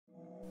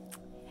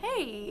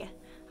Hey!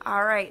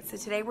 Alright, so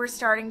today we're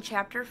starting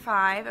Chapter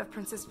 5 of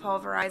Princess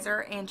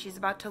Pulverizer, and she's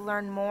about to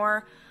learn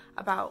more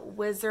about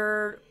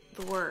Wizard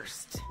the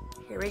Worst.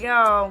 Here we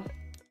go.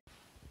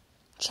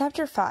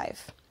 Chapter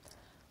 5.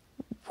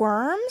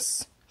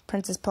 Worms?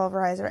 Princess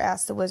Pulverizer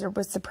asked the wizard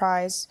with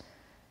surprise.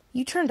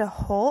 You turned a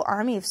whole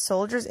army of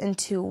soldiers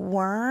into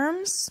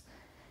worms?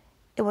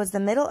 It was the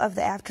middle of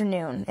the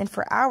afternoon, and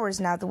for hours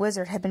now the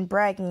wizard had been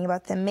bragging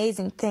about the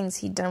amazing things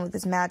he'd done with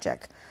his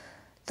magic.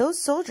 Those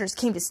soldiers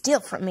came to steal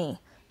from me,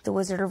 the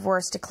Wizard of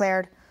Worst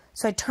declared,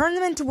 so I turned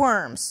them into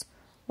worms.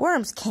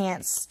 Worms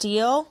can't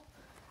steal.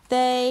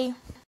 They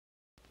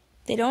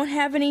don't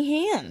have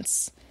any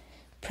hands.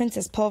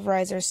 Princess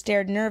Pulverizer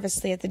stared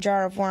nervously at the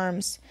jar of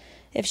worms.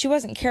 If she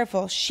wasn't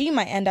careful, she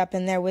might end up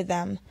in there with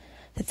them.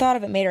 The thought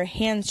of it made her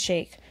hands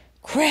shake.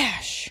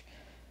 Crash!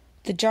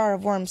 The jar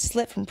of worms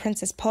slipped from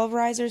Princess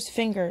Pulverizer's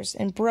fingers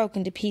and broke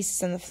into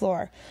pieces on the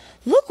floor.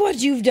 Look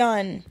what you've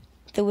done!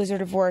 The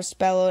Wizard of Worst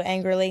bellowed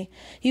angrily.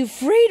 You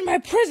freed my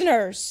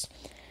prisoners!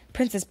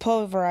 Princess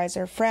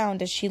Pulverizer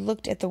frowned as she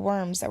looked at the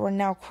worms that were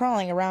now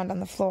crawling around on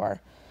the floor.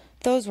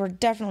 Those were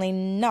definitely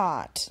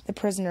not the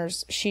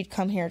prisoners she'd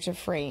come here to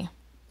free.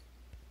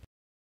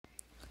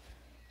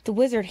 The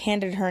wizard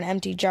handed her an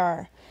empty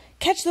jar.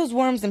 Catch those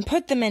worms and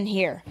put them in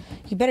here.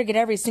 You better get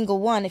every single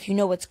one if you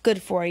know what's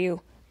good for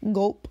you.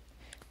 Gulp.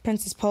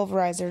 Princess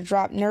Pulverizer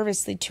dropped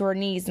nervously to her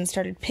knees and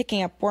started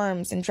picking up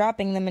worms and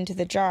dropping them into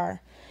the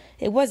jar.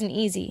 It wasn't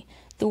easy.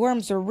 The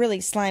worms were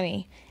really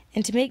slimy,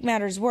 and to make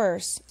matters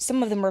worse,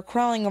 some of them were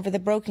crawling over the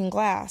broken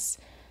glass.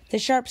 The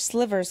sharp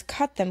slivers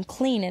cut them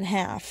clean in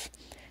half.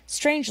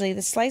 Strangely,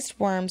 the sliced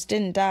worms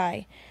didn't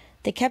die.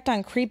 They kept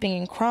on creeping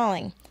and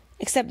crawling,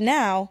 except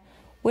now,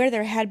 where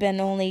there had been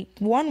only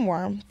one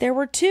worm, there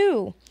were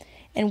two,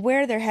 and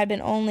where there had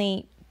been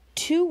only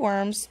 2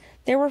 worms,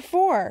 there were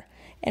 4,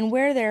 and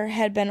where there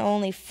had been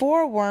only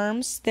 4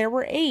 worms, there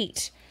were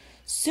 8.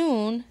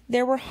 Soon,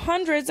 there were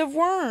hundreds of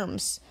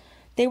worms.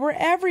 They were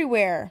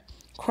everywhere,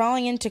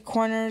 crawling into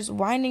corners,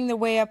 winding their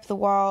way up the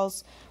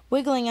walls,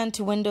 wiggling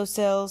onto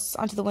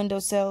the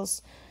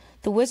windowsills.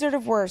 The Wizard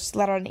of Worst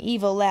let out an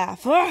evil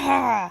laugh.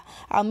 Ha!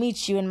 I'll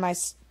meet you in my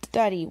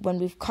study when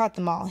we've caught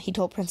them all, he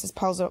told Princess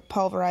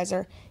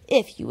Pulverizer,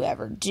 if you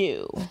ever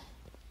do.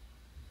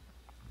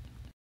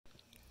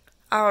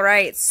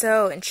 Alright,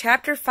 so in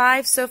Chapter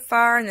 5 so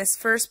far, in this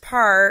first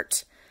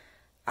part,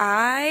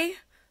 I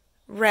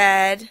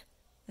read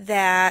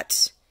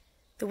that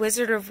the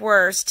Wizard of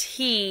Worst,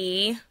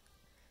 he's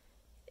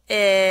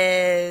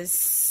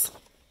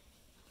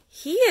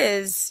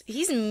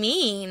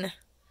mean.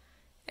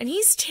 And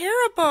he's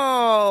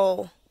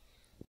terrible.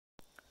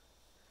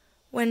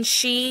 When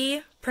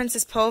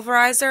Princess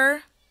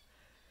Pulverizer,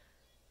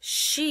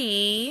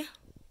 she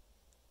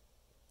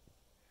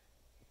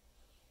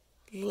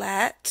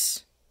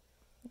let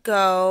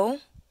go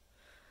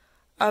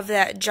of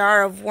that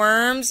jar of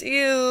worms,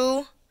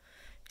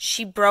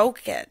 she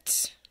broke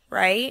it,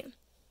 right?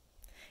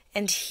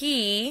 And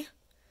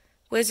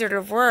Wizard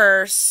of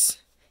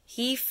Worst,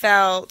 he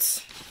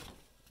felt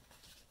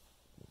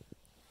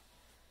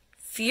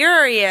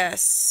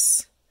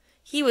furious.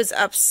 He was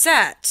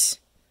upset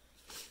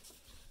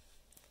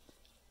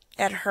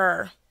at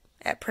her,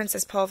 at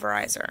Princess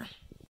Pulverizer.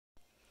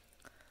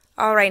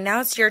 All right, now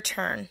it's your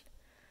turn.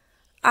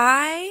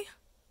 I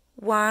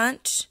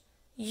want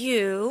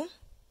you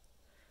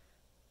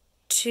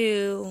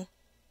to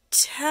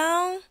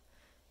tell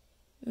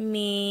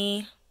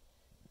me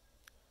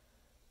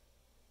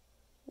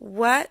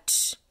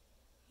what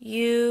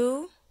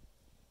you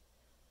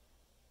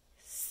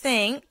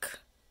think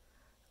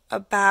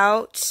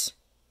about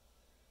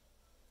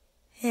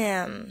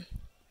him,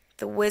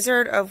 the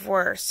Wizard of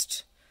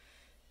Worst.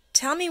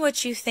 Tell me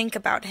what you think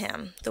about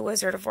him, the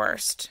Wizard of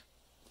Worst.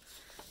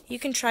 You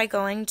can try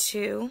going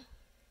to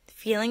the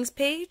feelings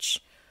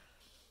page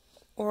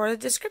or the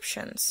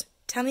descriptions.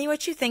 Tell me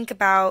what you think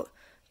about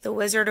the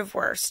Wizard of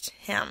Worst,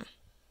 him.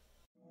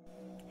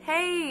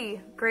 Hey,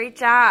 great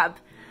job.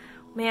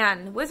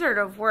 Man, Wizard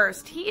of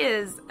Worst, he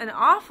is an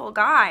awful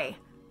guy.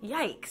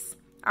 Yikes.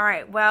 All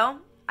right,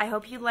 well, I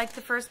hope you liked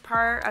the first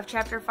part of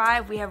Chapter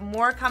 5. We have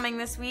more coming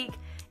this week.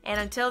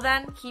 And until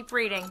then, keep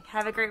reading.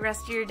 Have a great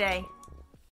rest of your day.